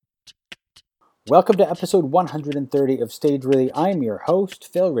Welcome to episode 130 of Stageworthy. I'm your host,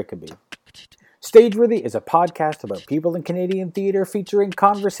 Phil Rickaby. Stageworthy is a podcast about people in Canadian theatre featuring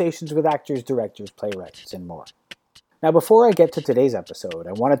conversations with actors, directors, playwrights, and more. Now, before I get to today's episode,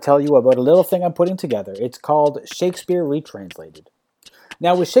 I want to tell you about a little thing I'm putting together. It's called Shakespeare Retranslated.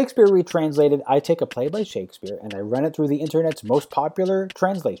 Now, with Shakespeare Retranslated, I take a play by Shakespeare and I run it through the internet's most popular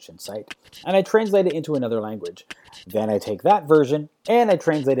translation site, and I translate it into another language. Then I take that version and I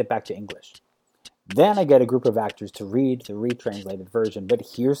translate it back to English. Then I get a group of actors to read the retranslated version, but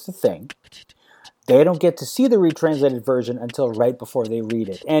here's the thing. They don't get to see the retranslated version until right before they read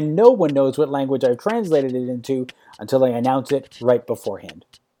it, and no one knows what language I've translated it into until I announce it right beforehand.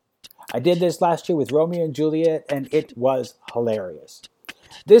 I did this last year with Romeo and Juliet, and it was hilarious.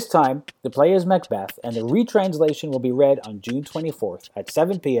 This time, the play is Macbeth, and the retranslation will be read on June 24th at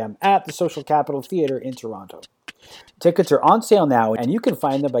 7 p.m. at the Social Capital Theatre in Toronto. Tickets are on sale now, and you can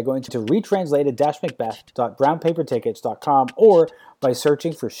find them by going to retranslated-macbeth.brownpapertickets.com or by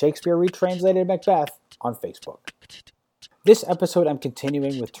searching for Shakespeare Retranslated Macbeth on Facebook. This episode, I'm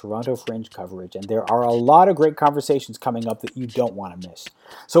continuing with Toronto Fringe coverage, and there are a lot of great conversations coming up that you don't want to miss.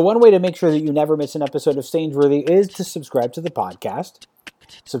 So one way to make sure that you never miss an episode of Stageworthy is to subscribe to the podcast.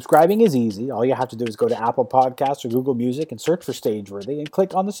 Subscribing is easy. All you have to do is go to Apple Podcasts or Google Music and search for Stageworthy and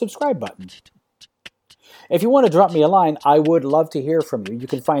click on the subscribe button. If you want to drop me a line, I would love to hear from you. You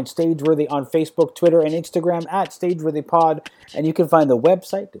can find Stageworthy on Facebook, Twitter, and Instagram at StageworthyPod, and you can find the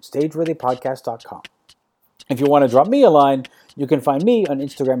website at StageworthyPodcast.com. If you want to drop me a line, you can find me on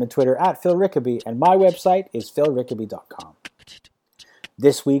Instagram and Twitter at Phil Rickaby, and my website is philrickaby.com.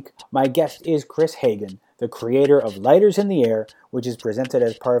 This week, my guest is Chris Hagen, the creator of Lighters in the Air, which is presented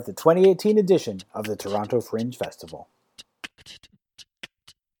as part of the 2018 edition of the Toronto Fringe Festival.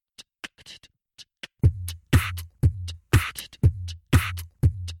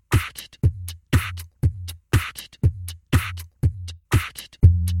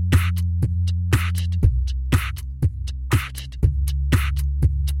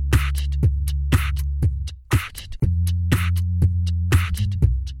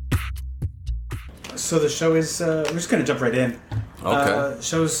 So the show is, we're just going to jump right in. Okay.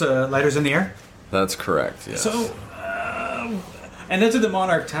 Show's Lighters in the Air. That's correct, yes. So, and that's at the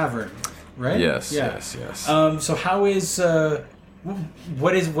Monarch Tavern, right? Yes, yeah. yes. So how is,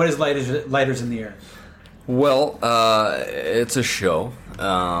 what is Lighters in the Air? Well, it's a show.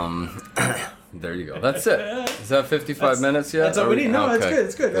 There you go. That's it. Is that 55 minutes yet? That's all we need. No, okay.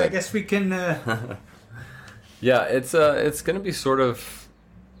 It's good. I guess we can... Yeah, it's going to be sort of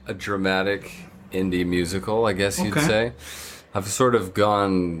a dramatic indie musical, I guess you'd say. I've sort of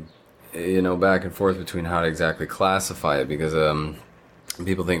gone, back and forth between how to exactly classify it because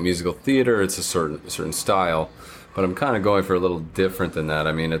people think musical theater, it's a certain style, but I'm kind of going for a little different than that.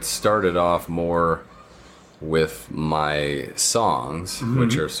 I mean, it started off more with my songs,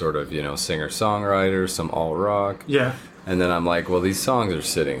 which are sort of, singer-songwriters, some alt-rock. Yeah. And then I'm like, well, these songs are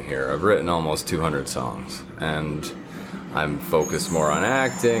sitting here. I've written almost 200 songs, and I'm focused more on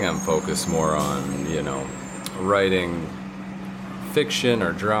acting. I'm focused more on, writing fiction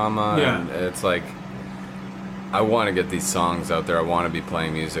or drama. Yeah. And it's like, I want to get these songs out there. I want to be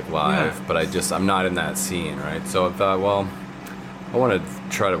playing music live, but I'm not in that scene, right? So I thought, well, I want to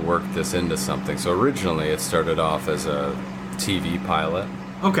try to work this into something. So originally it started off as a TV pilot.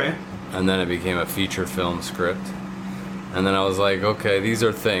 Okay. And then it became a feature film script. And then I was like, okay, these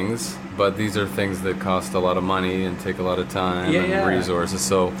are things, but these are things that cost a lot of money and take a lot of time and resources.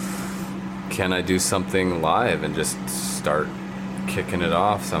 So can I do something live and just start kicking it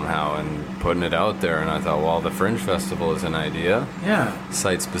off somehow and putting it out there? And I thought, well, the Fringe Festival is an idea. Yeah.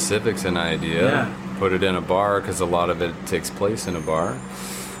 Site Specific's an idea. Yeah. Put it in a bar because a lot of it takes place in a bar.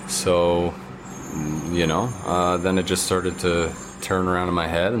 So, then it just started to turn around in my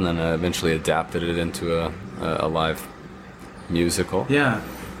head, and then I eventually adapted it into a live musical. Yeah.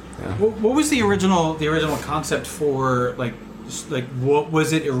 What was the original concept for like what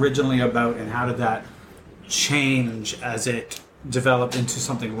was it originally about, and how did that change as it developed into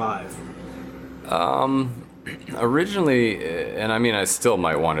something live? Originally, and I mean, I still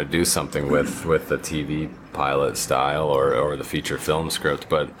might want to do something with the TV pilot style or the feature film script,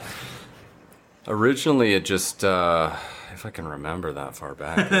 but originally it just, if I can remember that far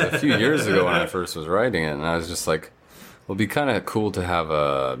back, a few years ago when I first was writing it, and I was just like, well, it'd be kind of cool to have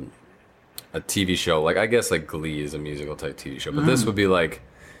a TV show, like I guess like Glee is a musical type TV show, but this would be like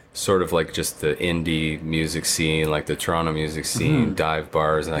sort of like just the indie music scene, like the Toronto music scene, dive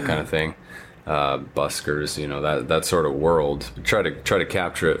bars and that kind of thing. Buskers, that sort of world. Try to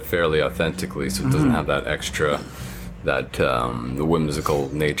capture it fairly authentically, so it doesn't have that extra the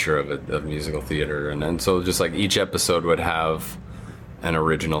whimsical nature of musical theater, and then so just like each episode would have an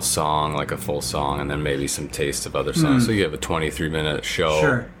original song, like a full song, and then maybe some taste of other songs. So you have a 23-minute show.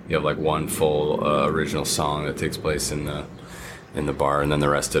 Sure. You have like one full original song that takes place in the bar, and then the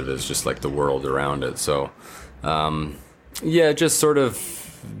rest of it is just like the world around it. So just sort of,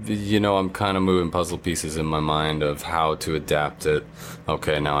 I'm kind of moving puzzle pieces in my mind of how to adapt it.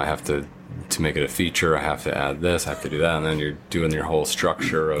 Okay, now I have to make it a feature, I have to add this, I have to do that, and then you're doing your whole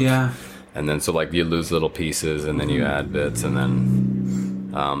structure of, and then so like you lose little pieces, and then you add bits, and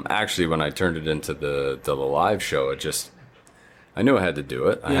then actually when I turned it into the live show, I knew I had to do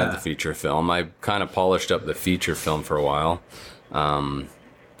it. I had the feature film. I kind of polished up the feature film for a while, and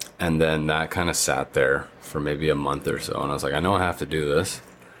then that kind of sat there for maybe a month or so, and I was like, I know I have to do this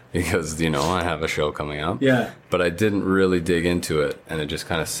because I have a show coming up. Yeah. But I didn't really dig into it, and it just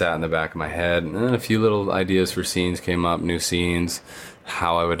kind of sat in the back of my head. And then a few little ideas for scenes came up, new scenes,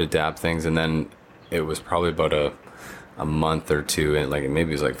 how I would adapt things, and then it was probably about a month or two, and like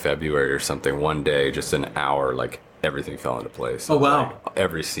maybe it was like February or something. One day, just an hour, like everything fell into place. Oh wow! Like,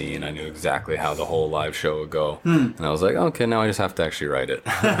 every scene, I knew exactly how the whole live show would go, and I was like, okay, now I just have to actually write it.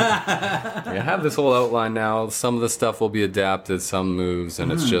 I have this whole outline now. Some of the stuff will be adapted, some moves,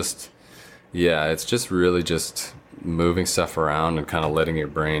 and it's just really just moving stuff around and kind of letting your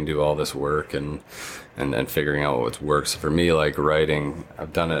brain do all this work and figuring out what works. For me, like writing,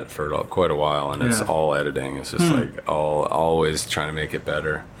 I've done it for quite a while, and it's all editing. It's just like always trying to make it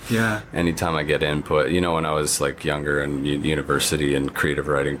better. Yeah. Anytime I get input, when I was like younger in university and creative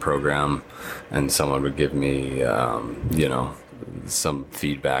writing program, and someone would give me, some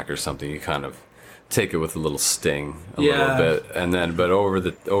feedback or something, you kind of take it with a little sting a little bit, and then but over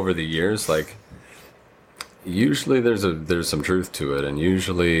the years, like usually there's some truth to it, and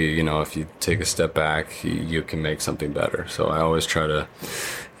usually if you take a step back, you can make something better. So I always try to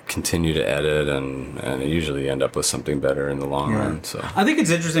continue to edit, and I usually end up with something better in the long run. So I think it's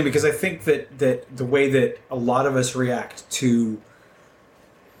interesting because I think that the way that a lot of us react to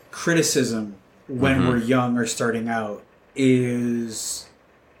criticism when we're young or starting out is,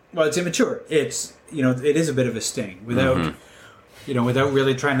 well, it's immature. It's it is a bit of a sting without without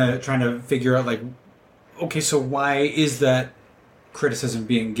really trying to figure out like, okay, so why is that criticism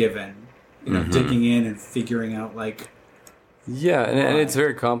being given? Digging in and figuring out like. Yeah, and it's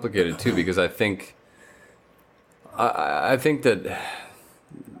very complicated too, because I think that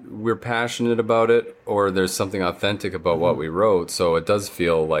we're passionate about it, or there's something authentic about what we wrote. So it does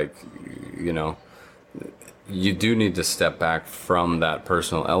feel like, you do need to step back from that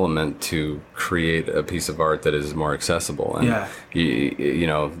personal element to create a piece of art that is more accessible. And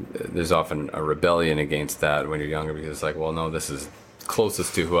there's often a rebellion against that when you're younger, because it's like, well, no, this is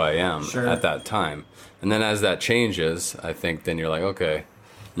closest to who I am at that time. And then as that changes, I think then you're like, okay,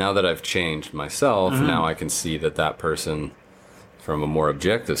 now that I've changed myself, now I can see that person, from a more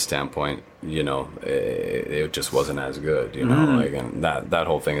objective standpoint, it just wasn't as good, like, and that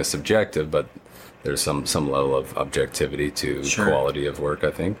whole thing is subjective, but there's some level of objectivity to quality of work,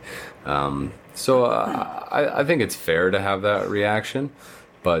 I think. So I think it's fair to have that reaction,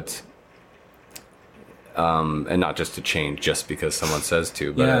 but and not just to change just because someone says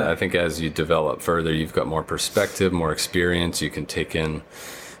to, but I think as you develop further, you've got more perspective, more experience, you can take in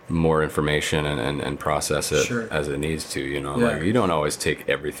more information and process it as it needs to, like you don't always take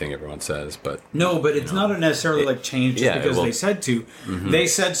everything everyone says, but but it's not necessarily like change just because they said to. They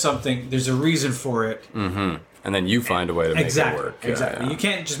said something, there's a reason for it, and then you find a way to make it work. Exactly. You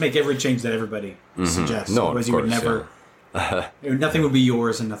can't just make every change that everybody suggests. No, otherwise of course, you would never. Nothing would be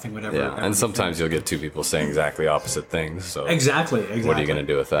yours, and nothing would ever. Yeah, and sometimes you'll get two people saying exactly opposite things. So exactly. What are you going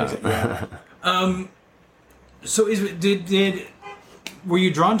to do with that? So were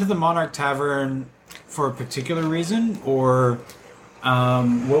you drawn to the Monarch Tavern for a particular reason, or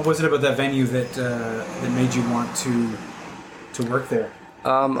what was it about that venue that made you want to work there?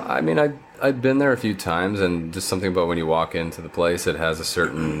 I mean, I'd been there a few times, and just something about when you walk into the place, it has a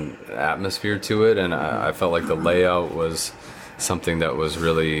certain atmosphere to it, and I felt like the layout was something that was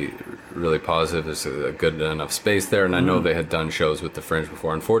really, really positive. There's a good enough space there, and I know they had done shows with the Fringe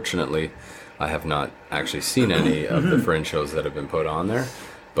before. Unfortunately, I have not actually seen any of the Fringe shows that have been put on there,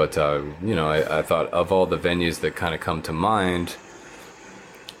 but I thought of all the venues that kind of come to mind,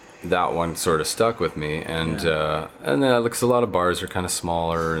 that one sort of stuck with me, and then because a lot of bars are kind of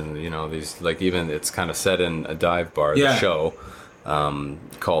smaller, and these, like, even it's kind of set in a dive bar, the show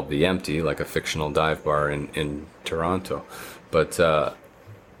called The Empty, like a fictional dive bar in Toronto, but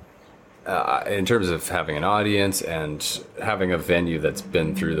in terms of having an audience and having a venue that's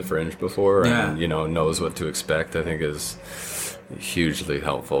been through the Fringe before and knows what to expect, I think is hugely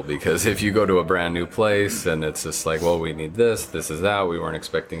helpful. Because if you go to a brand new place and it's just like, well, we need this is that, we weren't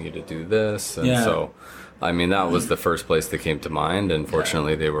expecting you to do this, and so I mean, that was the first place that came to mind, and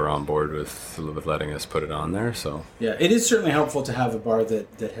fortunately they were on board with letting us put it on there. So yeah, it is certainly helpful to have a bar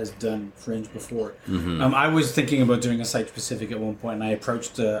that has done Fringe before. I was thinking about doing a site specific at one point, and I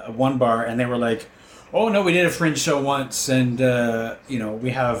approached one bar, and they were like, "Oh no, we did a Fringe show once, and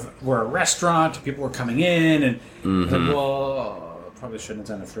we're a restaurant. People were coming in, and like, well, probably shouldn't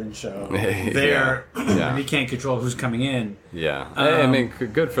have done a Fringe show there. We can't control who's coming in." I mean,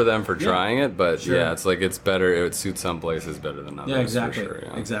 good for them for trying it, but it's like it's better. It suits some places better than others. Yeah, exactly. For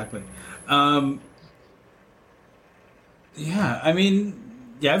sure, Exactly. I mean,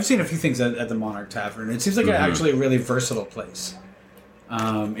 I've seen a few things at the Monarch Tavern. It seems like actually a really versatile place.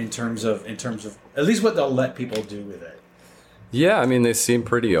 In terms of at least what they'll let people do with it. Yeah, I mean, they seem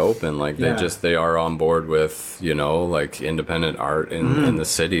pretty open. Like they are on board with like independent art in the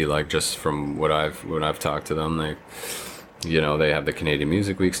city. Like just from when I've talked to them, they they have the Canadian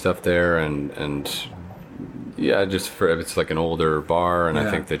Music Week stuff there, and just for it's like an older bar, and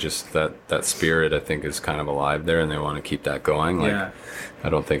I think they just that spirit I think is kind of alive there, and they want to keep that going. Like I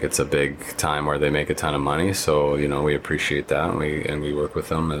don't think it's a big time where they make a ton of money, so we appreciate that, and we work with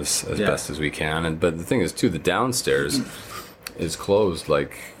them as best as we can. But the thing is too, the downstairs is closed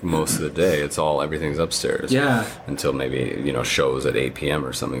like most of the day. Everything's upstairs until maybe shows at 8 p.m.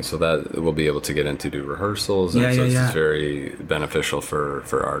 or something, so that we'll be able to get in to do rehearsals, and it's very beneficial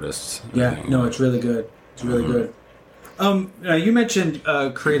for artists. It's really good. It's really good. You mentioned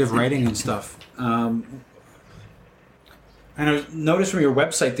creative writing and stuff, and I noticed from your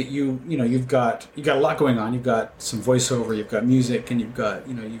website that you've got a lot going on. You've got some voiceover, you've got music, and you've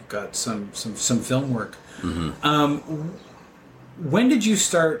got some film work. When did you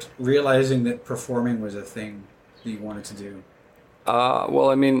start realizing that performing was a thing that you wanted to do? Well,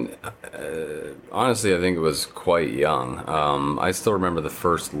 I mean, honestly, I think it was quite young. I still remember the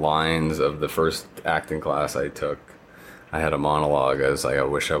first lines of the first acting class I took. I had a monologue. I was like, "I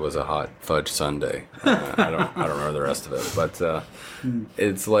wish I was a hot fudge sundae." I don't remember the rest of it, but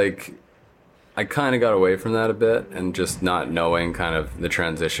it's like I kind of got away from that a bit, and just not knowing kind of the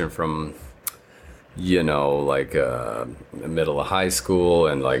transition from like the middle of high school,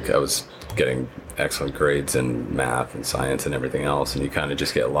 and like I was getting excellent grades in math and science and everything else, and you kind of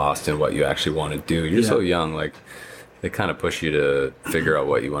just get lost in what you actually want to do. You're so young, like they kind of push you to figure out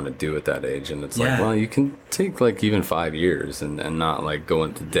what you want to do at that age, and it's like, well, you can take like even 5 years and not like go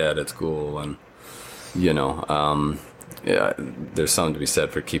into debt at school, and there's something to be said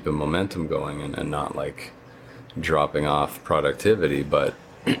for keeping momentum going and not like dropping off productivity, but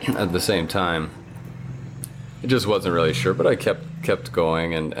at the same time I just wasn't really sure, but I kept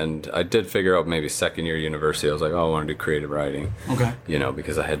going, and I did figure out maybe second year university, I was like, I want to do creative writing. Okay.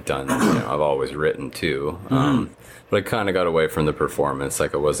 Because I had done, I've always written too. But I kind of got away from the performance.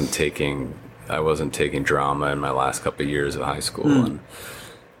 Like I wasn't taking drama in my last couple of years of high school,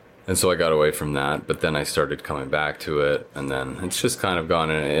 and so I got away from that. But then I started coming back to it, and then it's just kind of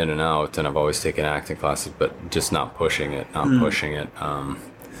gone in and out. And I've always taken acting classes, but just not pushing it.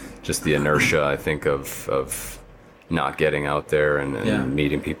 Just the inertia, I think, of not getting out there and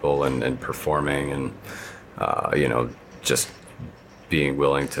meeting people and performing, and just being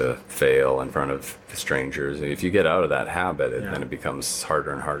willing to fail in front of strangers. And if you get out of that habit, then it becomes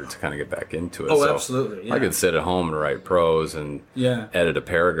harder and harder to kind of get back into it. Oh, so absolutely. Yeah. I could sit at home and write prose and edit a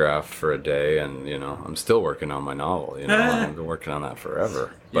paragraph for a day, and I'm still working on my novel. I've been working on that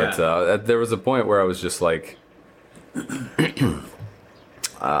forever. But there was a point where I was just like,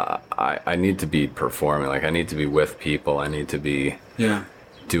 I need to be performing. Like I need to be with people. I need to be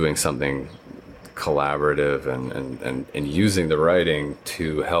doing something collaborative and using the writing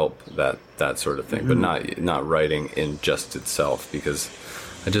to help that sort of thing, but not writing in just itself, because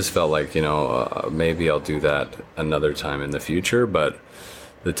I just felt like maybe I'll do that another time in the future, but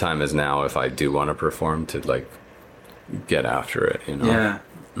the time is now if I do want to perform to like get after it.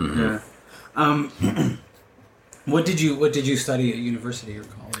 What did you study at university or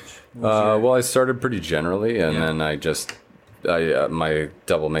college? Well, I started pretty generally, and then my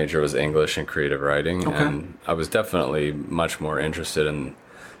double major was English and creative writing, and I was definitely much more interested in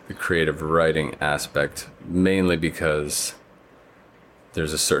the creative writing aspect, mainly because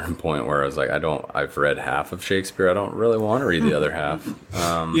there's a certain point where I was like, I've read half of Shakespeare, I don't really want to read the other half.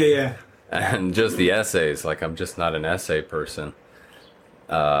 And just the essays, like I'm just not an essay person.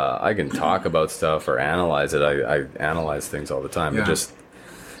 I can talk about stuff or analyze it. I analyze things all the time, but just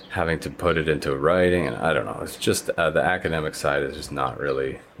having to put it into writing, and I don't know. It's just the academic side is just not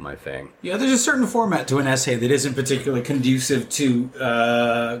really my thing. Yeah, there's a certain format to an essay that isn't particularly conducive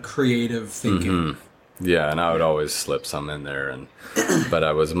to creative thinking. Mm-hmm. Yeah, and I would always slip some in there, but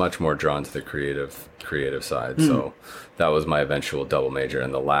I was much more drawn to the creative side. So that was my eventual double major.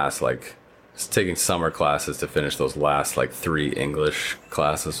 And the last, like, taking summer classes to finish those last, like, 3 English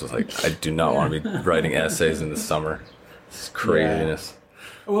classes was like, I do not want to be writing essays in the summer. It's craziness. Yeah.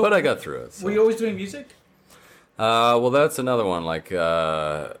 Well, but I got through it. So. Were you always doing music? Well, that's another one. Like,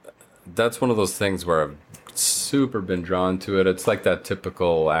 that's one of those things where I've super been drawn to it. It's like that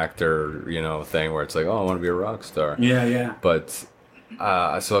typical actor, thing where it's like, oh, I want to be a rock star. Yeah, yeah. But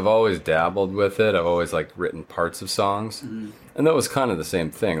so I've always dabbled with it. I've always like written parts of songs, and that was kind of the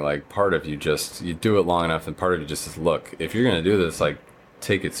same thing. Like, part of you do it long enough, and part of you just says, look, if you're gonna do this, like,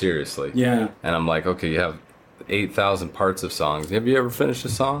 take it seriously. Yeah. And I'm like, okay, you have 8,000 parts of songs. Have you ever finished a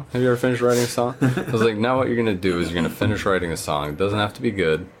song? Have you ever finished writing a song? I was like, now what you're going to do is you're going to finish writing a song. It doesn't have to be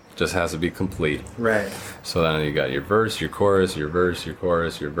good. It just has to be complete. Right. So then you got your verse, your chorus, your verse, your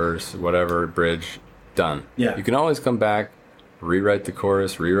chorus, your verse, whatever, bridge, done. Yeah. You can always come back, rewrite the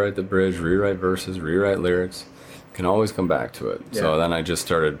chorus, rewrite the bridge, rewrite verses, rewrite lyrics. You can always come back to it. Yeah. So then I just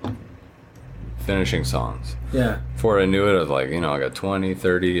started finishing songs. Yeah. Before I knew it, I was like, I got 20,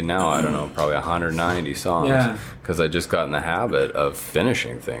 30, and now I don't know, probably 190 songs. Yeah. Because I just got in the habit of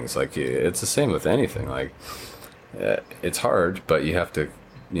finishing things. Like, it's the same with anything. Like, it's hard, but you have to,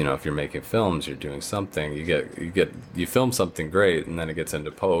 if you're making films, you're doing something. You film something great, and then it gets into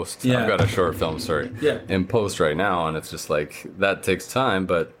post. Yeah. I've got a short film, in post right now, and it's just like, that takes time,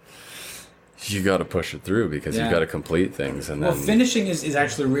 but you got to push it through because you got to complete things, and then finishing is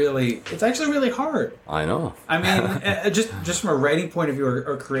actually really hard. I know. I mean, just from a writing point of view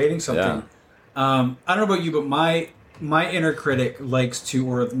or creating something. Yeah. I don't know about you, but my inner critic likes to,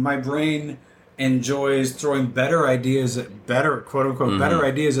 or my brain enjoys throwing better ideas at quote unquote better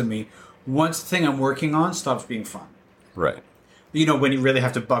ideas at me once the thing I'm working on stops being fun. Right. When you really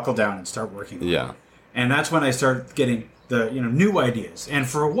have to buckle down and start working on it. And that's when I start getting the new ideas. And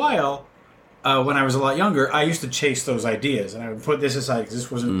for a while, when I was a lot younger, I used to chase those ideas, and I would put this aside because this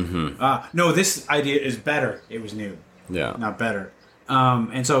wasn't. No, this idea is better. It was new, not better.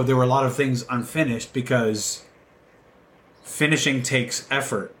 And so there were a lot of things unfinished because finishing takes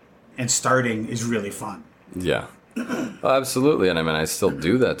effort, and starting is really fun. Yeah, absolutely. And I mean, I still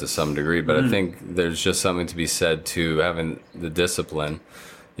do that to some degree, but I think there's just something to be said to having the discipline.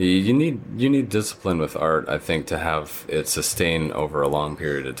 You need discipline with art, I think, to have it sustain over a long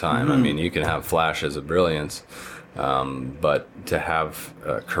period of time. I mean, you can have flashes of brilliance, but to have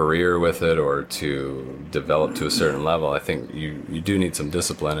a career with it or to develop to a certain level, I think you do need some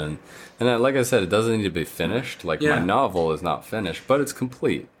discipline. And like I said, it doesn't need to be finished. Like, my novel is not finished, but it's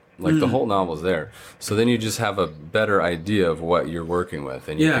complete. Like, the whole novel's there. So then you just have a better idea of what you're working with,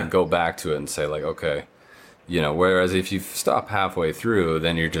 and you can go back to it and say, like, okay. Whereas if you stop halfway through,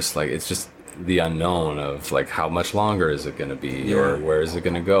 then you're just like, it's just the unknown of like, how much longer is it going to be or where is it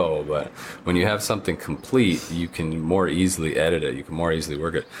going to go? But when you have something complete, you can more easily edit it. You can more easily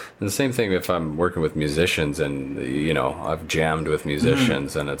work it. And the same thing if I'm working with musicians and, I've jammed with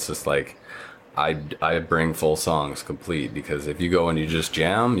musicians and it's just like, I bring full songs complete, because if you go and you just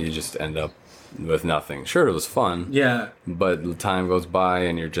jam, you just end up with nothing. Sure, it was fun. Yeah. But the time goes by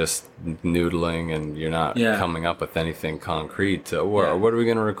and you're just noodling and you're not coming up with anything concrete. What are we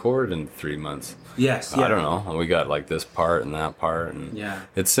going to record in 3 months? Yes. I don't know. We got like this part and that part. And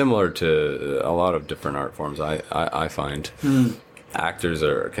it's similar to a lot of different art forms, I find. Actors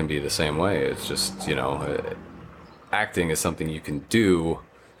can be the same way. It's just, acting is something you can do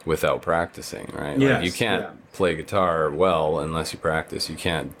without practicing, right? Yes, like you can't play guitar well unless you practice. You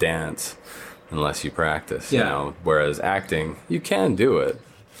can't dance unless you practice, whereas acting, you can do it.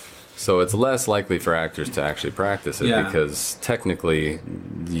 So it's less likely for actors to actually practice it because technically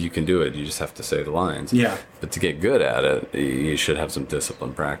you can do it. You just have to say the lines. Yeah. But to get good at it, you should have some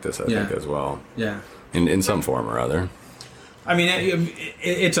disciplined practice, I think, as well. Yeah. In some form or other. I mean,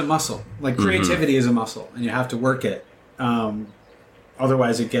 it's a muscle. Like, creativity is a muscle, and you have to work it.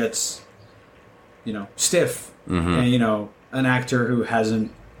 Otherwise it gets, stiff. And, an actor who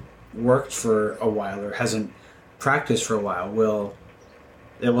hasn't worked for a while or hasn't practiced for a while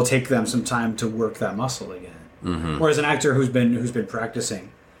it will take them some time to work that muscle again. Whereas an actor who's been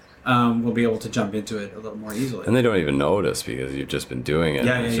practicing will be able to jump into it a little more easily. And they don't even notice because you've just been doing it.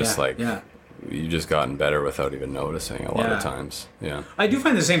 It's just you've just gotten better without even noticing a lot of times. Yeah. I do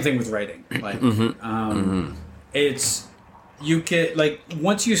find the same thing with writing. Like, it's, you get, like,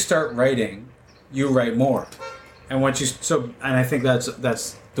 once you start writing, you write more. And and I think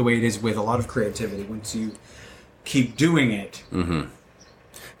that's the way it is with a lot of creativity. Once you keep doing it, you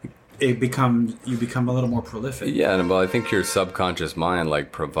become a little more prolific. Yeah, and well, I think your subconscious mind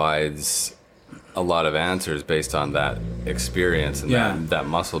like provides a lot of answers based on that experience and that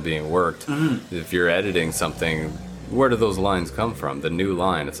muscle being worked. If you're editing something, where do those lines come from? The new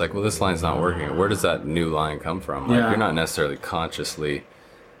line. It's like, well, this line's not working. Where does that new line come from? Like, you're not necessarily consciously,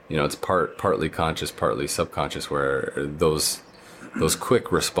 it's partly conscious, partly subconscious, where those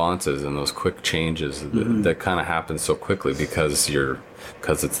quick responses and those quick changes that kind of happen so quickly because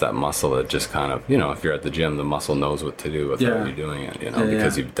it's that muscle that just kind of, if you're at the gym, the muscle knows what to do without you doing it,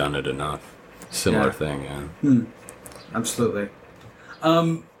 because you've done it enough. Similar thing, Absolutely.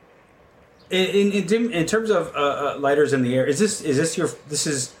 In terms of Lighters in the Air, this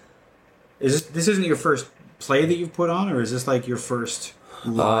isn't your first play that you've put on, or is this like your first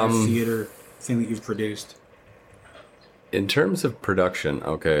live theater thing that you've produced? In terms of production,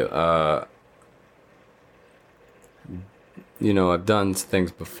 okay, I've done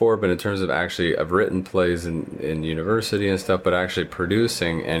things before, but in terms of actually, I've written plays in university and stuff, but actually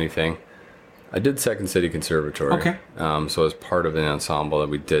producing anything, I did Second City Conservatory. Okay. So as part of an ensemble,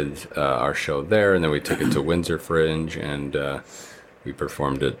 we did our show there, and then we took it to Windsor Fringe, and we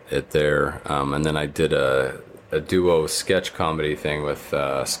performed it there. And then I did a duo sketch comedy thing with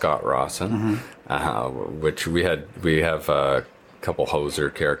Scott Rawson, which we have a couple Hoser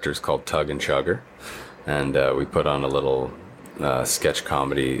characters called Tug and Chugger, and we put on a little sketch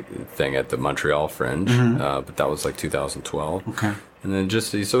comedy thing at the Montreal Fringe, but that was like 2012. Okay. And then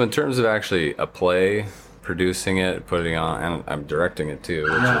so in terms of actually a play, producing it, putting it on, and I'm directing it too,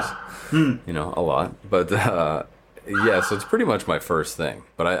 which is, a lot. But so it's pretty much my first thing.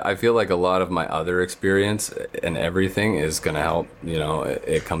 But I feel like a lot of my other experience and everything is going to help,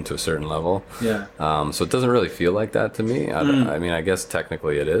 it come to a certain level. Yeah. So it doesn't really feel like that to me. I mean, I guess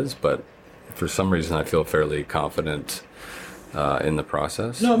technically it is, but for some reason I feel fairly confident in the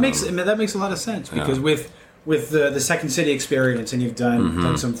process. No, that makes a lot of sense because with the Second City experience, and you've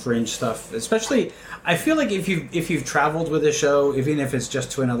done some fringe stuff, especially, I feel like if you've traveled with a show, even if it's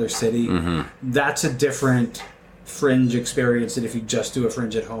just to another city, that's a different fringe experience than if you just do a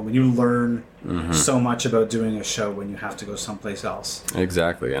fringe at home, and you learn so much about doing a show when you have to go someplace else.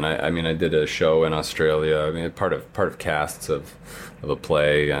 Exactly, and I mean, I did a show in Australia. I mean, part of casts of a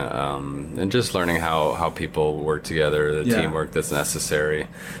play, and just learning how people work together, the teamwork that's necessary,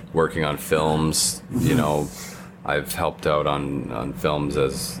 working on films. I've helped out on films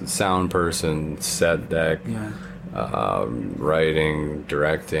as sound person, set deck, writing,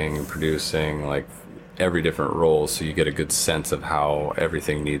 directing, producing, like every different role, so you get a good sense of how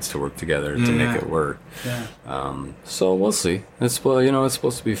everything needs to work together to make it work. So we'll see. It's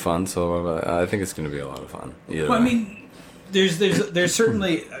supposed to be fun, so I think it's going to be a lot of fun. I mean, there's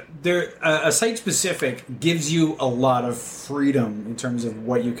certainly a site specific gives you a lot of freedom in terms of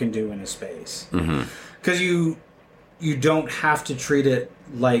what you can do in a space, because you don't have to treat it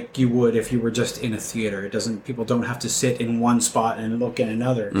like you would if you were just in a theater. People don't have to sit in one spot and look in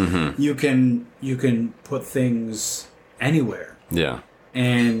another. You can put things anywhere. Yeah.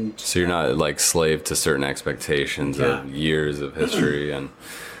 And so you're not like slave to certain expectations of years of history, and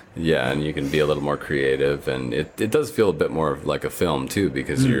you can be a little more creative, and it does feel a bit more like a film too,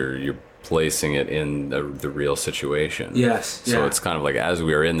 because you're placing it in the real situation. Yes. So it's kind of like, as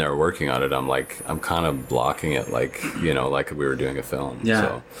we were in there working on it, I'm kind of blocking it like like we were doing a film. Yeah.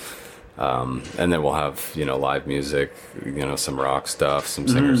 So, and then we'll have live music, some rock stuff, some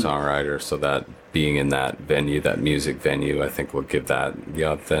singer-songwriter, so that being in that venue, that music venue, I think will give that the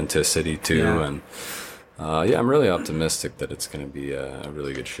authenticity too. And I'm really optimistic that it's going to be a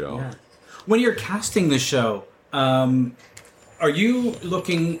really good show. Yeah. When you're casting the show, are you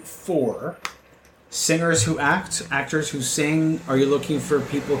looking for singers who act, actors who sing? Are you looking for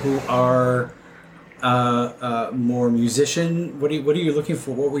people who are more musician? What are you looking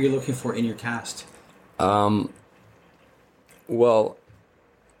for? What were you looking for in your cast? Well,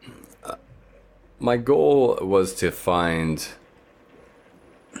 my goal was to find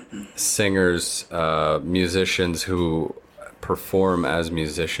singers, musicians who perform as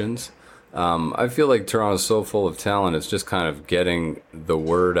musicians. I feel like Toronto's so full of talent, it's just kind of getting the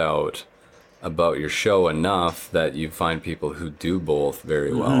word out about your show enough that you find people who do both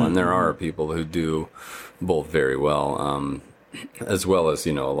very well. And there are people who do both very well, as well as,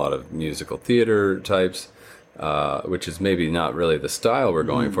 a lot of musical theater types, which is maybe not really the style we're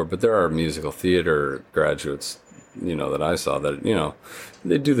going for, but there are musical theater graduates, that I saw that,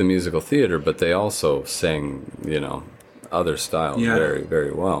 they do the musical theater, but they also sing, other styles very,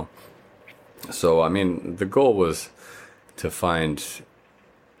 very well. So I mean, the goal was to find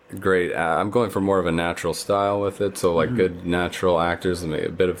great. I'm going for more of a natural style with it, so like good natural actors, and a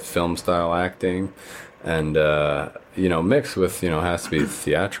bit of film style acting, and mixed with has to be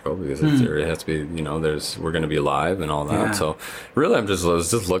theatrical because it has to be we're going to be live and all that. Yeah. So really, I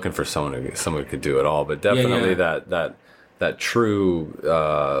was just looking for someone who could do it all, but definitely that true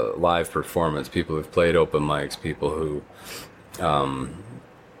live performance. People who've played open mics, people who.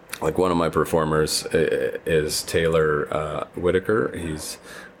 Like one of my performers is Taylor Whitaker.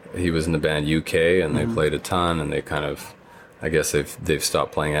 He was in the band UK, and they played a ton, and they kind of, I guess they've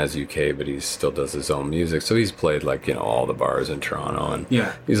stopped playing as UK, but he still does his own music. So he's played like all the bars in Toronto, and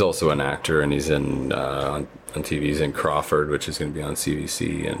he's also an actor, and he's in on TV. He's in Crawford, which is going to be on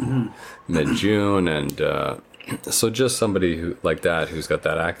CBC in mid-June, and so just somebody who like that who's got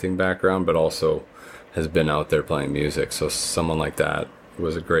that acting background, but also has been out there playing music. So someone like that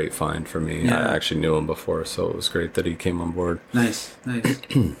was a great find for me. Yeah. I actually knew him before, so it was great that he came on board. Nice.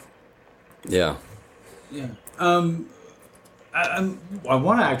 Yeah. I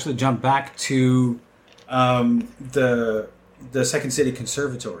want to actually jump back to the Second City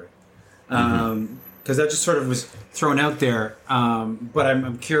Conservatory, because that just sort of was thrown out there. But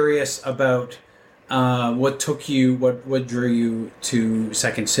I'm curious about what drew you to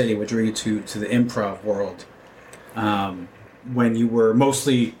Second City, what drew you to the improv world. When you were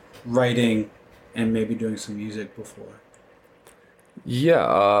mostly writing and maybe doing some music before.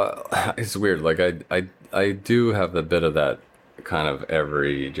 Yeah, it's weird. Like I do have a bit of that kind of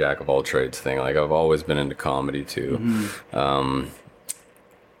every jack of all trades thing. Like I've always been into comedy too. I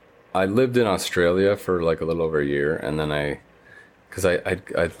lived in Australia for like a little over a year, and then because I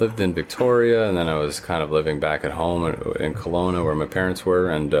lived in Victoria, and then I was kind of living back at home in Kelowna where my parents were,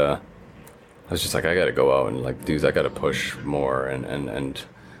 and I was just like, I got to go out and like, dudes, I got to push more. And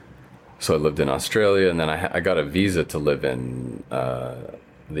so I lived in Australia, and then I got a visa to live in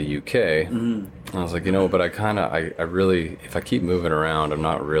the UK. And I was like, but I really, if I keep moving around, I'm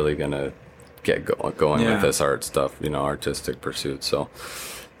not really going to get going with this art stuff, artistic pursuits. So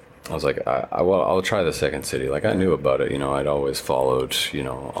I was like, I'll try the Second City. Like I knew about it, I'd always followed,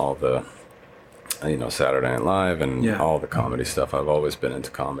 all the, Saturday Night Live and all the comedy stuff. I've always been into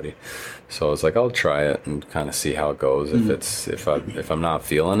comedy. So I was like, I'll try it and kind of see how it goes. If I'm not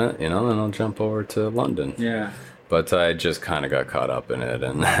feeling it, then I'll jump over to London. Yeah. But I just kind of got caught up in it,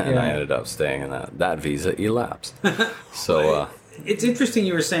 and I ended up staying, and that visa elapsed. So it's interesting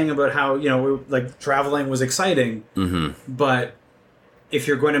you were saying about how like traveling was exciting, but if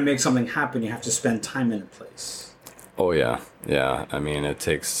you're going to make something happen, you have to spend time in a place. Oh yeah. I mean, it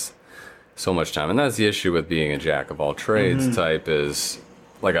takes so much time, and that's the issue with being a jack of all trades type is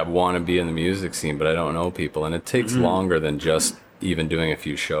like I want to be in the music scene, but I don't know people, and it takes longer than just even doing a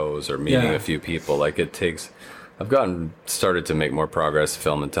few shows or meeting a few people. Like it takes, I've started to make more progress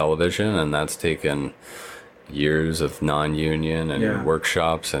film and television, and that's taken years of non-union and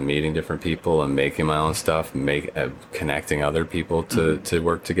workshops and meeting different people and making my own stuff, connecting other people to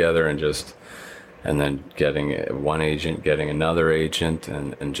work together, and then getting one agent, getting another agent,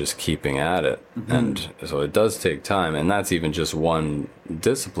 and just keeping at it. And so it does take time, and that's even just one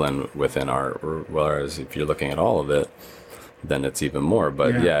discipline within art, whereas if you're looking at all of it, then it's even more.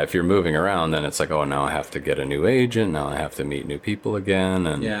 But if you're moving around, then it's like, oh, now I have to get a new agent, now I have to meet new people again,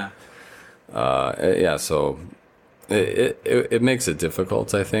 and so it makes it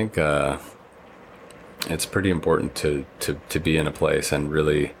difficult, I think. It's pretty important to be in a place and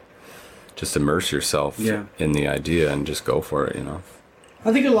really just immerse yourself in the idea and just go for it,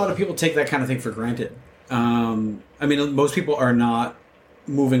 I think a lot of people take that kind of thing for granted. I mean, most people are not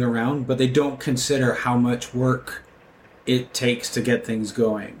moving around, but they don't consider how much work it takes to get things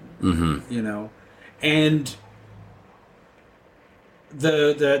going, and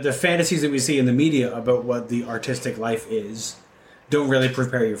the fantasies that we see in the media about what the artistic life is don't really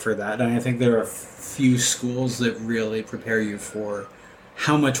prepare you for that. And I think there are a few schools that really prepare you for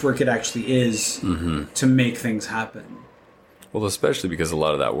how much work it actually is to make things happen. Well, especially because a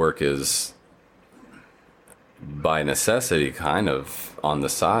lot of that work is by necessity kind of on the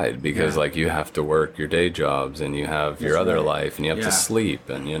side, because like you have to work your day jobs and you have your other life and you have to sleep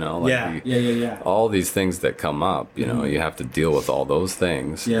and all these things that come up, you have to deal with all those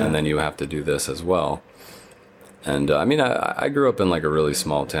things, and then you have to do this as well. And I mean, I grew up in like a really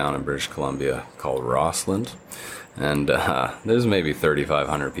small town in British Columbia called Rossland, and there's maybe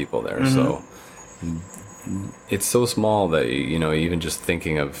 3,500 people there. So it's so small that even just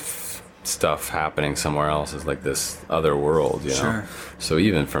thinking of stuff happening somewhere else is like this other world, you know? Sure. So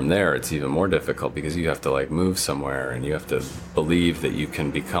even from there, it's even more difficult because you have to like move somewhere and you have to believe that you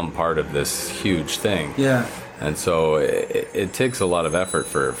can become part of this huge thing. Yeah. And so it takes a lot of effort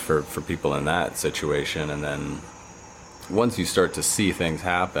for people in that situation. And then once you start to see things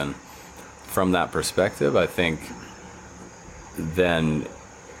happen from that perspective, I think then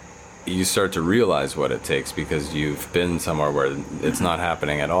you start to realize what it takes because you've been somewhere where it's not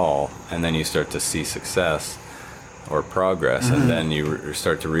happening at all, and then you start to see success or progress, and then you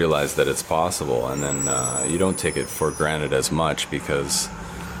start to realize that it's possible, and then you don't take it for granted as much because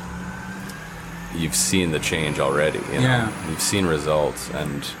you've seen the change already. You know? Yeah. You've seen results,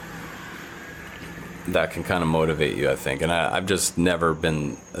 and that can kind of motivate you, I think. And I've just never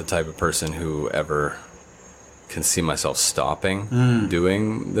been the type of person who ever can see myself stopping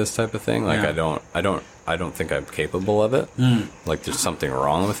doing this type of thing. Like Yeah. I don't think I'm capable of it. Like there's something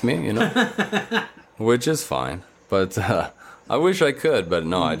wrong with me, you know, which is fine. But I wish I could, but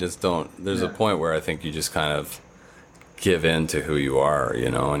no, I just don't. There's a point where I think you just kind of give in to who you are,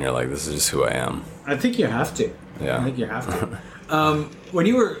 you know, and you're like, this is just who I am. I think you have to. Yeah. I think you have to. When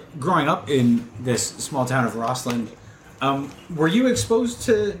you were growing up in this small town of Rossland, were you exposed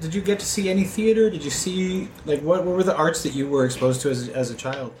to? Did you get to see any theater? Did you see like what were the arts that you were exposed to as a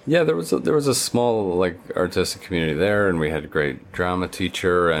child? Yeah, there was a small like artistic community there, and we had a great drama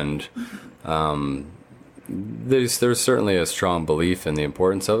teacher, and there's certainly a strong belief in the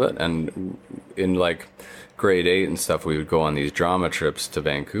importance of it. And in like grade 8 and stuff, we would go on these drama trips to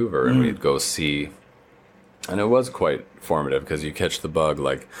Vancouver, and we'd go see. And it was quite formative because you catch the bug.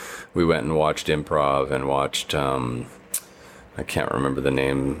 Like, we went and watched improv and watched, I can't remember the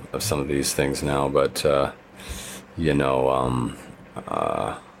name of some of these things now, but,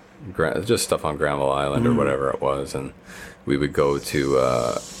 just stuff on Granville Island or whatever it was. And we would go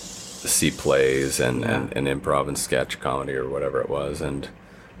to see plays and improv and sketch comedy or whatever it was. And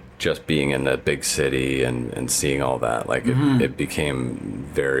just being in that big city and seeing all that, like, it became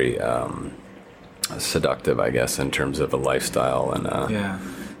very... seductive, I guess, in terms of a lifestyle and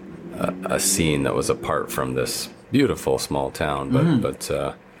a scene that was apart from this beautiful small town, but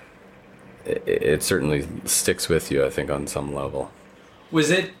it certainly sticks with you, I think, on some level.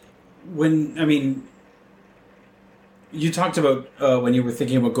 Was it when? I mean, you talked about when you were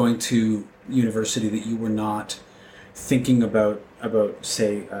thinking about going to university that you were not thinking about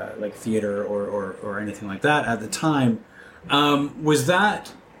say like theater or anything like that at the time. Was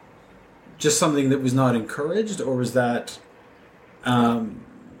that just something that was not encouraged, or was that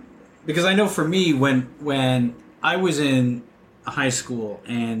because I know for me when I was in high school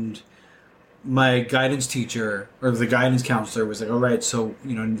and my guidance teacher or the guidance counselor was like, all right, so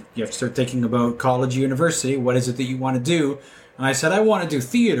you have to start thinking about college, university, what is it that you want to do? And I said I want to do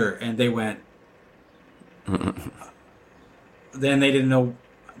theater, and they went then they didn't know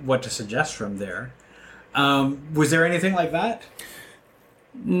what to suggest from there. Was there anything like that?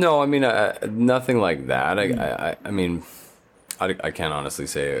 No, I mean, nothing like that. I mean, I can't honestly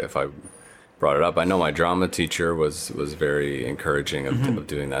say if I brought it up. I know my drama teacher was very encouraging of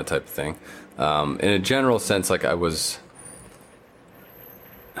doing that type of thing. In a general sense, like I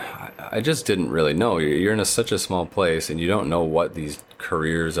just didn't really know. You're in such a small place, and you don't know what these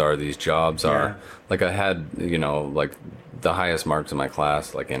careers are, these jobs are. Like I had, like the highest marks in my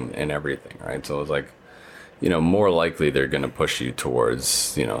class, like in everything, right? So it was like, more likely they're going to push you towards,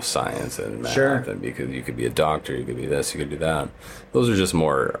 science and math. Sure. And because you could be a doctor, you could be this, you could do that. Those are just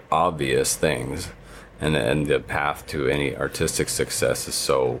more obvious things. And the path to any artistic success is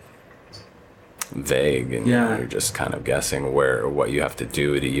so vague, and you're just kind of guessing what you have to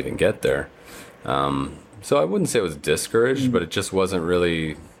do to even get there. So I wouldn't say it was discouraged, but it just wasn't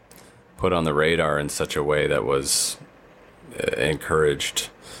really put on the radar in such a way that was encouraged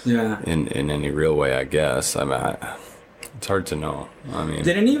in any real way, I guess. I mean, it's hard to know. I mean,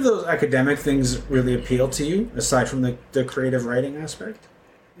 did any of those academic things really appeal to you, aside from the creative writing aspect?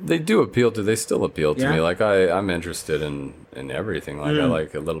 They still appeal to me. Like I'm interested in everything. Like I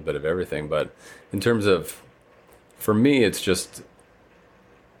like a little bit of everything. But in terms of, for me, it's just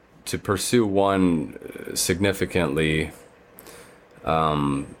to pursue one significantly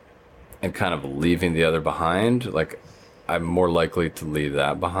and kind of leaving the other behind. Like I'm more likely to leave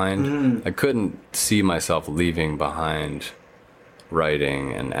that behind. I couldn't see myself leaving behind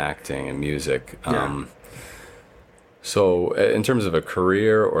writing and acting and music. So in terms of a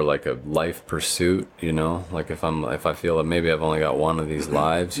career or like a life pursuit, like if I feel that maybe I've only got one of these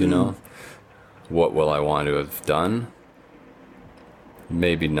lives, what will I want to have done?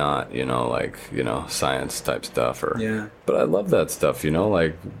 Maybe not, science type stuff but I love that stuff,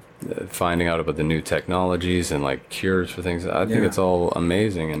 like finding out about the new technologies and like cures for things. I think it's all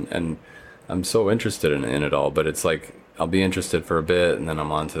amazing, and I'm so interested in it all. But it's like I'll be interested for a bit, and then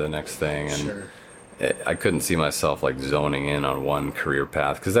I'm on to the next thing. And I couldn't see myself like zoning in on one career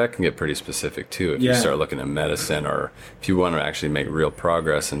path, because that can get pretty specific too. If you start looking at medicine, or if you want to actually make real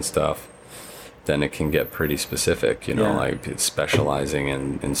progress and stuff, then it can get pretty specific. Like it's specializing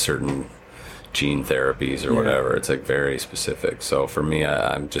in certain gene therapies or whatever. It's like very specific. So for me,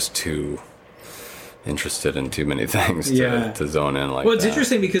 I'm just too interested in too many things to zone in like that. Well, it's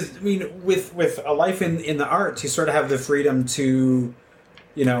interesting because, I mean, with a life in the arts, you sort of have the freedom to,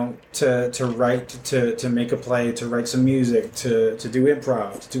 to write, to make a play, to write some music, to do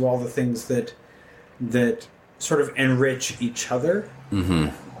improv, to do all the things that sort of enrich each other.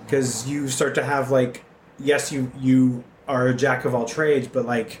 Because you start to have, like, yes, you are a jack of all trades, but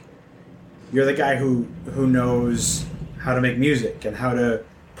like you're the guy who knows how to make music and how to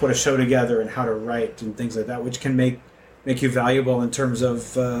put a show together and how to write and things like that, which can make you valuable in terms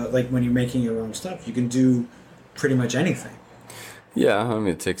of like when you're making your own stuff, you can do pretty much anything. Yeah, I mean,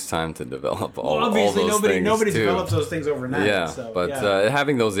 it takes time to develop all those things. Nobody develops those things overnight. Yeah, so, but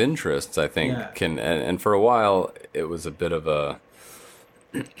having those interests, I think, can, and for a while, it was a bit of a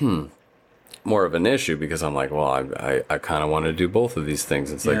more of an issue, because I'm like, well, I kind of want to do both of these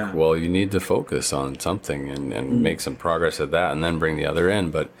things. It's like, well, you need to focus on something and make some progress at that, and then bring the other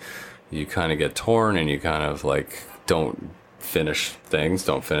in. But you kind of get torn, and you kind of like don't finish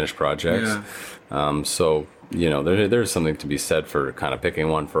projects. So there's something to be said for kind of picking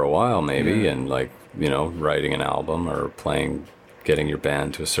one for a while, maybe, and like writing an album or getting your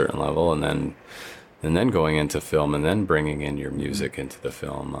band to a certain level, and then going into film, and then bringing in your music into the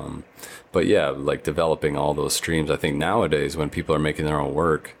film. But yeah, like developing all those streams. I think nowadays when people are making their own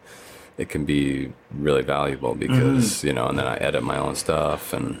work, it can be really valuable, because, and then I edit my own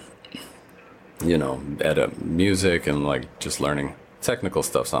stuff, and, edit music, and like just learning. Technical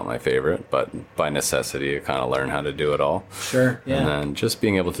stuff's not my favorite, but by necessity, I kind of learn how to do it all. Sure, yeah. And then just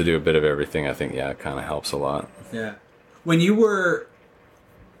being able to do a bit of everything, I think, it kind of helps a lot. Yeah. When you were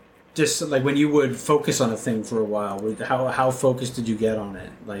just like, when you would focus on a thing for a while, how focused did you get on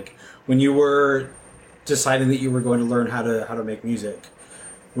it? Like when you were deciding that you were going to learn how to make music,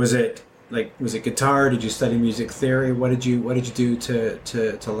 was it guitar? Did you study music theory? What did you do to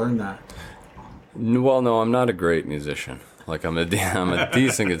learn that? Well, no, I'm not a great musician. Like I'm a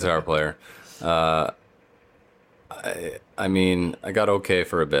decent guitar player. I mean, I got okay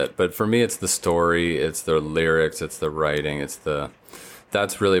for a bit, but for me, it's the story, it's the lyrics, it's the writing,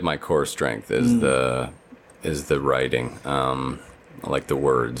 that's really my core strength is the writing, like the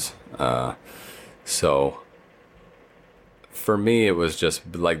words. So for me, it was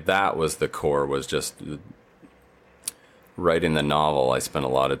just like, that was the core, was just writing the novel. I spent a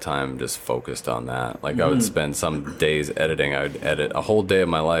lot of time just focused on that. Like I would spend some days editing. I would edit a whole day of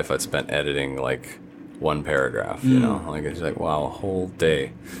my life. I'd spent editing like one paragraph, like it's like, wow, a whole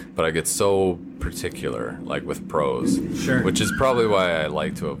day. But I get so particular, like with prose, which is probably why I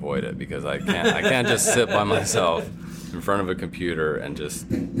like to avoid it, because I can't just sit by myself in front of a computer and just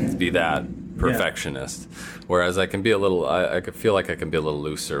be that perfectionist. Whereas I can be I could feel like I can be a little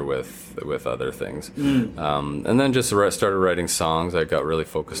looser with other things. And then just started writing songs. I got really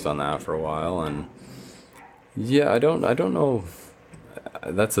focused on that for a while, and I don't know.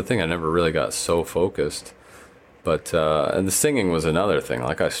 That's the thing. I never really got so focused. But and the singing was another thing.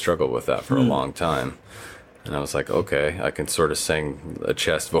 Like I struggled with that for a long time. And I was like, okay, I can sort of sing a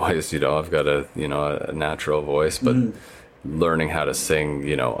chest voice, I've got a natural voice, but learning how to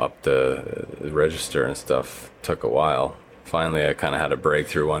sing, up the register and stuff took a while. Finally, I kind of had a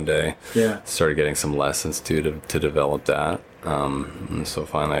breakthrough one day. Yeah. Started getting some lessons to develop that. And so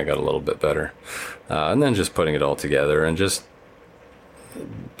finally I got a little bit better. And then just putting it all together and just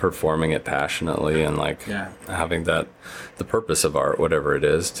performing it passionately, and like having the purpose of art, whatever it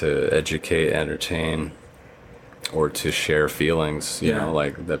is, to educate, entertain, or to share feelings,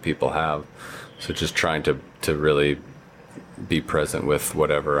 like that people have. So just trying to really be present with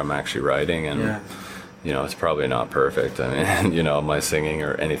whatever I'm actually writing. And, it's probably not perfect. I mean, my singing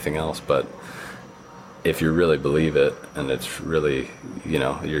or anything else, but if you really believe it and it's really,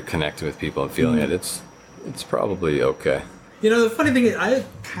 you're connecting with people and feeling it, it's probably okay. The funny thing is, I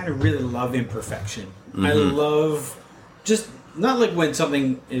kind of really love imperfection. I love just, not like when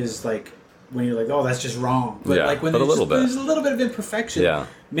something is like, when you're like, oh, that's just wrong. But like when there's a little bit of imperfection. Yeah.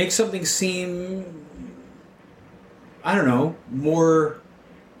 Makes something seem, I don't know, more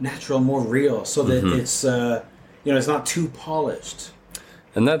natural, more real, so that it's, it's not too polished.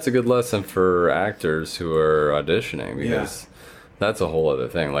 And that's a good lesson for actors who are auditioning, because that's a whole other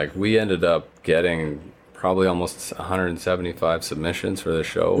thing. Like, we ended up getting probably almost 175 submissions for the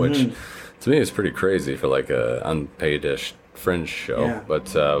show, which to me is pretty crazy for like a unpaid-ish fringe show. Yeah. But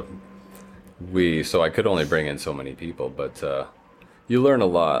so I could only bring in so many people, but you learn a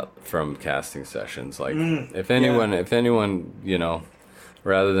lot from casting sessions. Like, if anyone, you know,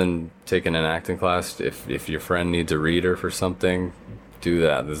 rather than taking an acting class, if your friend needs a reader for something, do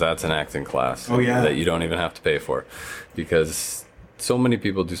that. That's an acting class that you don't even have to pay for, because so many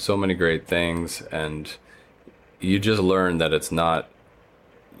people do so many great things, and you just learn that it's not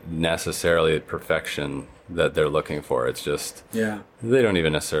necessarily perfection that they're looking for. It's just they don't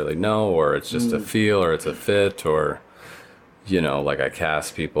even necessarily know, or it's just a feel, or it's a fit, or, you know, like I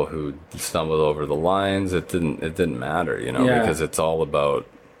cast people who stumbled over the lines. It didn't matter, you know, because it's all about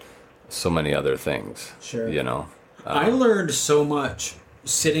so many other things. Sure. You know, I learned so much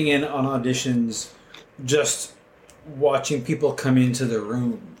sitting in on auditions, just watching people come into the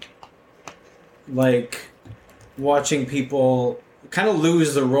room, like watching people kind of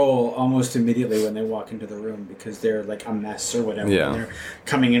lose the role almost immediately when they walk into the room because they're like a mess or whatever. Yeah. And they're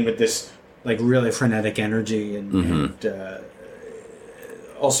coming in with this like really frenetic energy and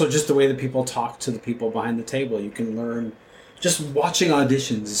also just the way that people talk to the people behind the table. You can learn just watching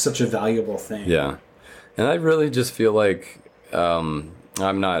auditions is such a valuable thing. Yeah. And I really just feel like I'm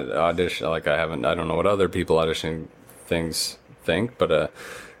not audition, like I don't know what other people auditioning things think, but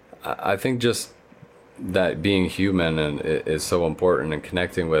I think just that being human and is so important, and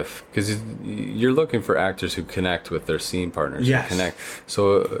connecting with, because you're looking for actors who connect with their scene partners. Yes. Who connect.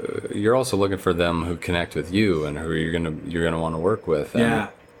 So you're also looking for them who connect with you and who you're gonna want to work with. And Yeah.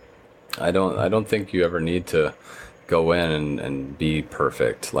 I don't think you ever need to go in and be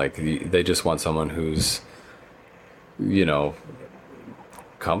perfect. Like, they just want someone who's, you know,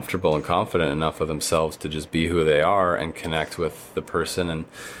 comfortable and confident enough with themselves to just be who they are and connect with the person. And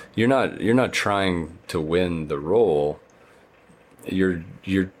you're not trying to win the role. You're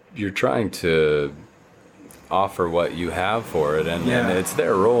trying to offer what you have for it, and it's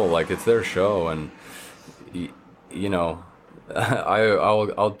their role, like it's their show. And you know,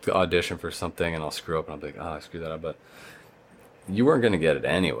 I'll audition for something and I'll screw up and I'll be like, oh, I screwed that up, but you weren't gonna get it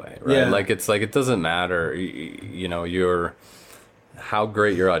anyway, right? Yeah. Like, it's like, it doesn't matter, you know, how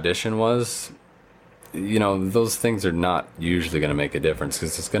great your audition was. You know, those things are not usually going to make a difference,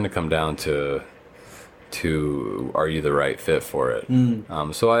 because it's going to come down to are you the right fit for it.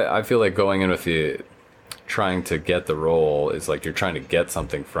 So I feel like going in with trying to get the role is like you're trying to get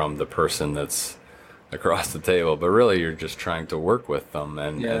something from the person that's across the table, but really you're just trying to work with them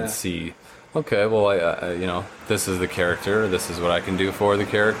and see, okay, well, I you know, this is the character, this is what I can do for the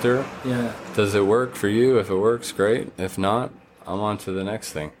character. Yeah. Does it work for you? If it works, great. If not, I'm on to the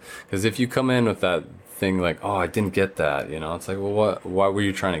next thing. Because if you come in with that thing like, oh, I didn't get that, you know, it's like, well, why were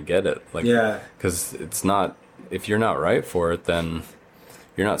you trying to get it? Like, because it's not, if you're not right for it, then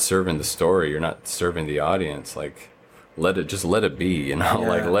you're not serving the story, you're not serving the audience. Like, let it be, you know,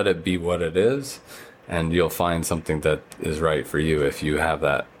 like, let it be what it is, and you'll find something that is right for you if you have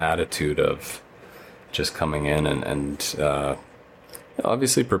that attitude of just coming in and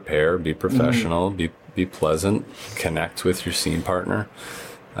obviously prepare, be professional, be pleasant, connect with your scene partner.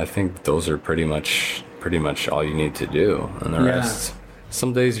 I think those are pretty much all you need to do. And the rest,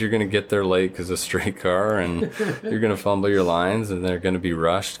 some days you're going to get there late because of streetcar, and you're going to fumble your lines, and they're going to be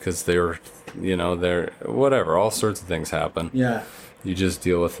rushed because they're whatever, all sorts of things happen. Yeah. You just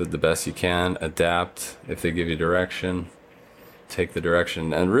deal with it the best you can, adapt. If they give you direction, take the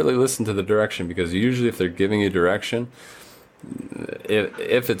direction, and really listen to the direction, because usually if they're giving you direction,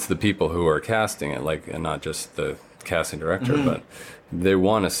 if it's the people who are casting it, like, and not just the casting director, but they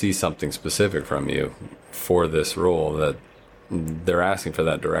want to see something specific from you for this role, that they're asking for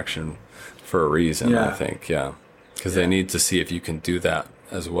that direction for a reason. I think, because they need to see if you can do that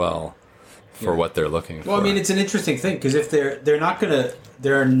as well for what they're looking for. Well, I mean, it's an interesting thing, because if they're not going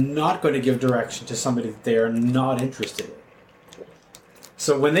to give direction to somebody that they are not interested in.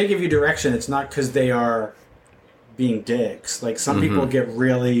 So when they give you direction, it's not because they are being dicks. Like, some people get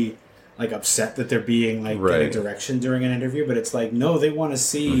really like upset that they're being like getting direction during an interview, but it's like, no, they want to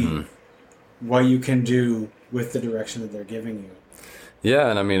see what you can do with the direction that they're giving you. Yeah,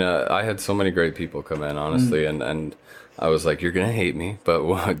 and I mean, I had so many great people come in, honestly, and I was like, you're gonna hate me, but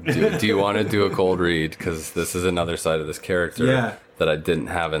do you want to do a cold read? Because this is another side of this character that I didn't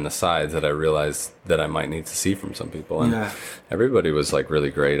have in the sides, that I realized that I might need to see from some people. And everybody was like really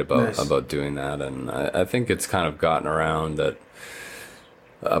great about doing that. And I think it's kind of gotten around that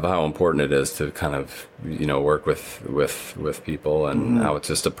of how important it is to kind of, you know, work with people, and how it's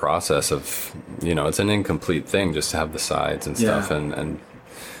just a process of, you know, it's an incomplete thing just to have the sides and stuff, and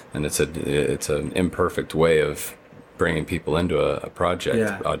it's an imperfect way of bringing people into a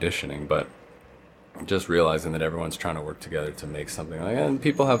project, auditioning, but just realizing that everyone's trying to work together to make something, like, and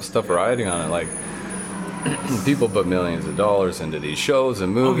people have stuff riding on it, like people put millions of dollars into these shows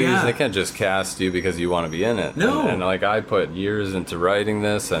and movies. They can't just cast you because you want to be in it. And like, I put years into writing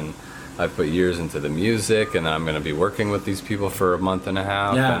this, and I put years into the music, and I'm going to be working with these people for a month and a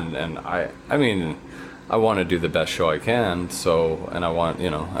half, and I mean, I want to do the best show I can, so, and I want, you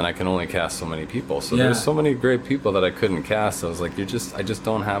know, and I can only cast so many people, so there's so many great people that I couldn't cast. I was like, I just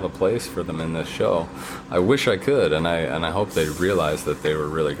don't have a place for them in this show. I wish I could, and I hope they realized that they were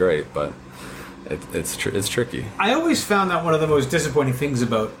really great, but it's tricky. I always found that one of the most disappointing things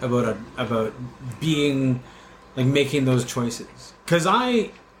about being, like, making those choices, because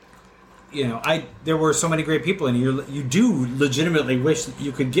there were so many great people, and you do legitimately wish that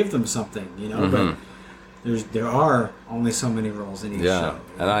you could give them something, you know, but there are only so many roles in each show.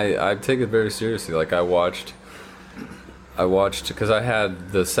 And I take it very seriously. Like, I watched because I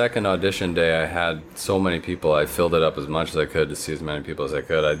had the second audition day. I had so many people. I filled it up as much as I could to see as many people as I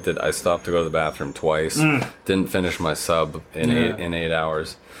could. I stopped to go to the bathroom twice. Didn't finish my sub in 8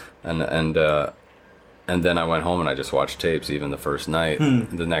 hours, and then I went home and I just watched tapes. Even the first night,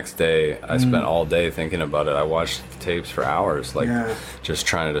 the next day, I spent all day thinking about it. I watched the tapes for hours, like just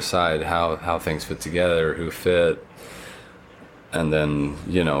trying to decide how things fit together, who fit. And then,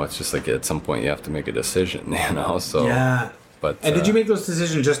 you know, it's just like at some point you have to make a decision, you know. So But did you make those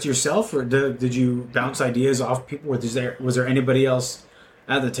decisions just yourself, or did you bounce ideas off people? Was there anybody else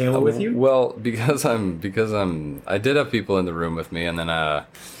at the table with you? Well, because I did have people in the room with me, and then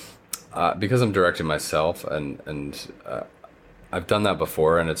because I'm directing myself, and I've done that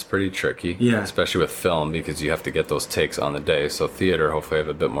before, and it's pretty tricky, especially with film, because you have to get those takes on the day. So theater, hopefully I have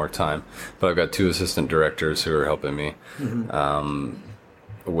a bit more time. But I've got 2 assistant directors who are helping me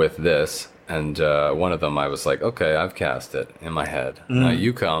with this. And one of them, I was like, okay, I've cast it in my head. Now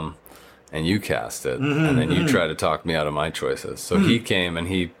you come and you cast it, and then you try to talk me out of my choices. So he came and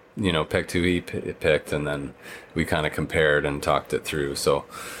he, you know, picked who he picked, and then we kind of compared and talked it through. So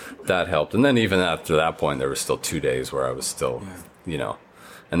that helped. And then even after that point, there was still 2 days where I was still, you know,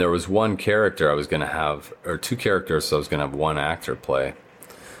 and there was one character I was going to have, or 2 characters, so I was going to have 1 actor play.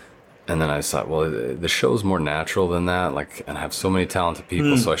 And then I thought, well, the show's more natural than that, like, and I have so many talented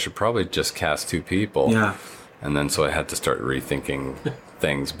people, so I should probably just cast 2 people. Yeah. And then so I had to start rethinking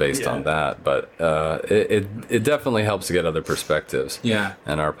things based on that. But it definitely helps to get other perspectives. Yeah.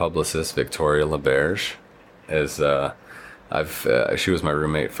 And our publicist, Victoria LaBerge, is she was my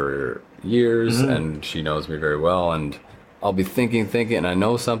roommate for years, and she knows me very well. And I'll be thinking, and I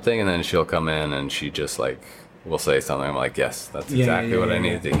know something, and then she'll come in and she just like will say something. I'm like, yes, that's exactly what I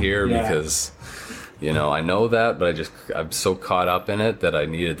needed to hear, because, you know, I know that, but I'm so caught up in it that I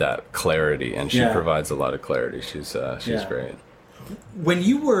needed that clarity, and she provides a lot of clarity. She's great. When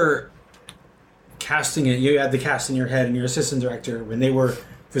you were casting it, you had the cast in your head, and your assistant director, when they were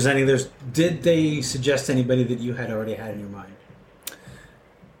presenting theirs, did they suggest anybody that you had already had in your mind?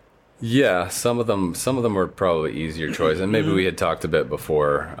 Yeah, some of them were probably easier choices, and maybe we had talked a bit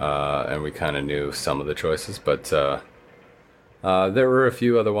before, and we kind of knew some of the choices, but there were a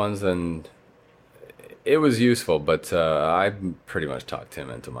few other ones, and it was useful, but I pretty much talked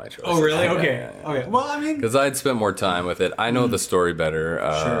him into my choice. Oh, really? Okay. Okay. Well, I mean, because I'd spent more time with it. I know the story better.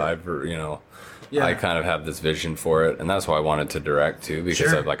 I've, you know, I kind of have this vision for it, and that's why I wanted to direct too,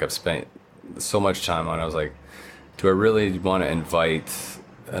 because I've spent so much time on it. I was like, do I really want to invite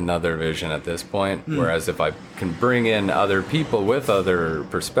another vision at this point? Whereas if I can bring in other people with other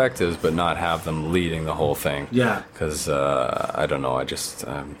perspectives, but not have them leading the whole thing, because I don't know,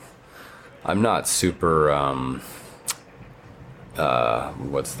 I'm not super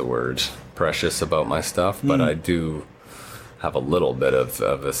what's the word, precious about my stuff, but I do have a little bit of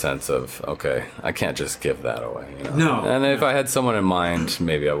a sense of, okay, I can't just give that away, you know? No. And if I had someone in mind,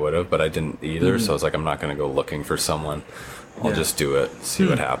 maybe I would have, but I didn't either. So I was like, I'm not going to go looking for someone. I'll just do it, see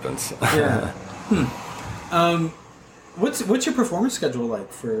what happens. What's your performance schedule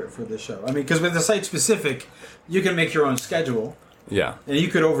like for this show? I mean, because with the site specific, you can make your own schedule. Yeah. And you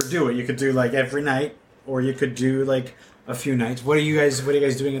could overdo it. You could do like every night, or you could do like a few nights. What are you guys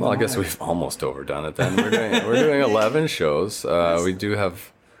doing? Well, I guess we've almost overdone it then. We're doing 11 shows. We do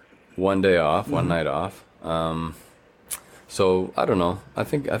have 1 day off, 1 night off. So I don't know. I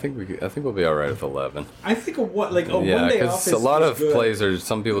think we'll be all right with 11. I think one day off is a lot of good. plays are.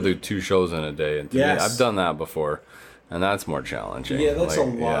 Some people do 2 shows in a day, and to me, I've done that before, and that's more challenging. Yeah, that's a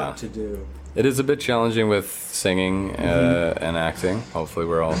lot to do. It is a bit challenging with singing and acting. Hopefully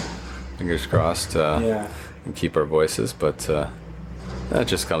we're all, fingers crossed, and keep our voices, but that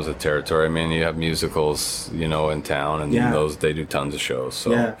just comes with territory. I mean, you have musicals, in town, and those, they do tons of shows.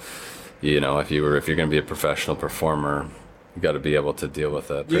 So, if you're going to be a professional performer, you got to be able to deal with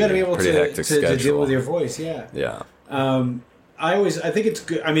that. You got to be able to deal with your voice. Yeah. Yeah. I think it's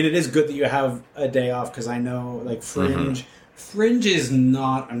good. I mean, it is good that you have a day off, because I know, like, Fringe is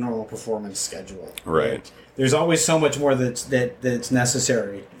not a normal performance schedule. Right. There's always so much more that's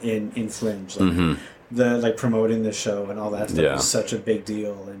necessary in Fringe. Like, promoting the show and all that stuff is such a big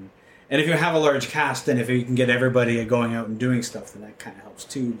deal. And if you have a large cast, then if you can get everybody going out and doing stuff, then that kind of helps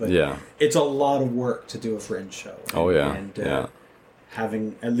too. But it's a lot of work to do a Fringe show. And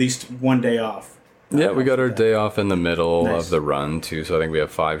having at least one day off. We got our day off in the middle of the run too. So I think we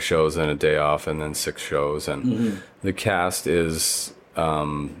have 5 shows and a day off, and then 6 shows. And the cast is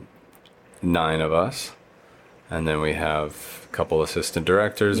 9 of us. And then we have a couple assistant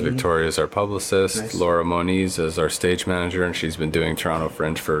directors. Victoria's our publicist. Laura Moniz is our stage manager, and she's been doing Toronto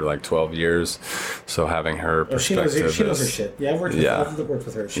Fringe for like 12 years. So having her perspective, she knows her shit. Yeah, I've worked with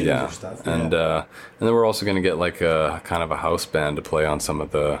her. She knows her stuff. And then we're also going to get like a kind of a house band to play on some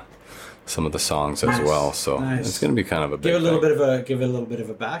of the songs as well. So it's going to be kind of a big give it a little bit of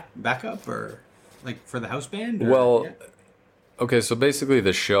a backup, or like for the house band. Okay, so basically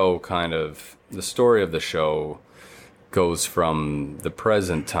the story of the show goes from the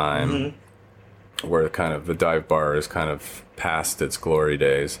present time, where kind of the dive bar is kind of past its glory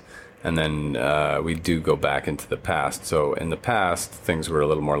days, and then we do go back into the past. So in the past, things were a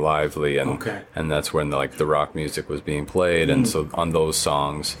little more lively, and that's when the rock music was being played, and so on those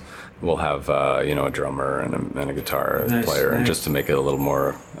songs, we'll have a drummer and a guitar player, and just to make it a little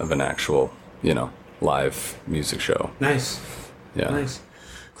more of an actual live music show. Nice. Yeah. Nice.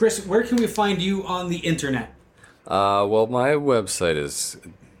 Chris, where can we find you on the internet? Well, my website is...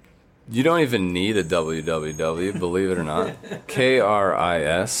 You don't even need a www, believe it or not.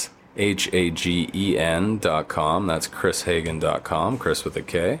 KRISHAGEN.com. That's chrishagen.com, Chris with a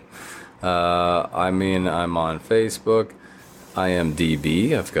K. I'm on Facebook.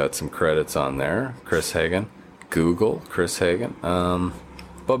 IMDb, I've got some credits on there. Chris Hagen. Google, Chris Hagen.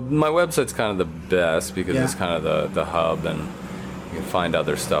 But my website's kind of the best, because it's kind of the hub, and you can find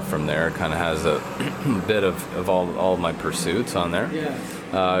other stuff from there. It kind of has a bit of all of my pursuits on there.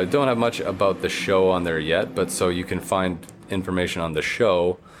 Don't have much about the show on there yet, but so you can find information on the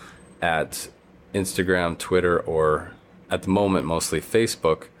show at Instagram, Twitter, or at the moment mostly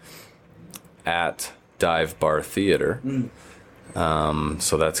Facebook at Dive Bar Theater.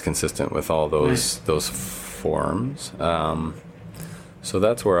 So that's consistent with all those forms. So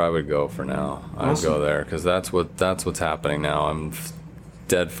that's where I would go for now. Awesome. I would go there, because that's what's happening now. I'm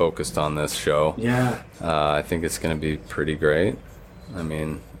dead focused on this show. I think it's going to be pretty great. I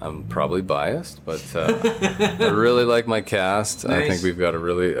mean, I'm probably biased, but I really like my cast. I think we've got a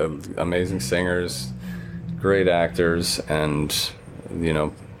really amazing singers, great actors, and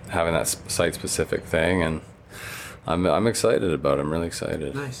having that site-specific thing, and I'm excited about it. I'm really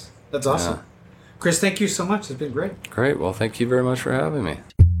excited. Nice. That's awesome. Chris, thank you so much. It's been great. Great. Well, thank you very much for having me.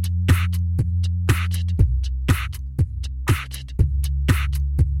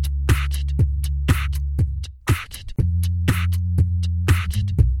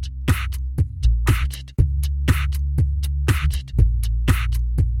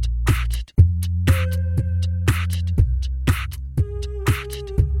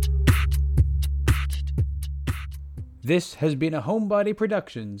 This has been a Homebody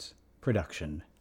Productions production.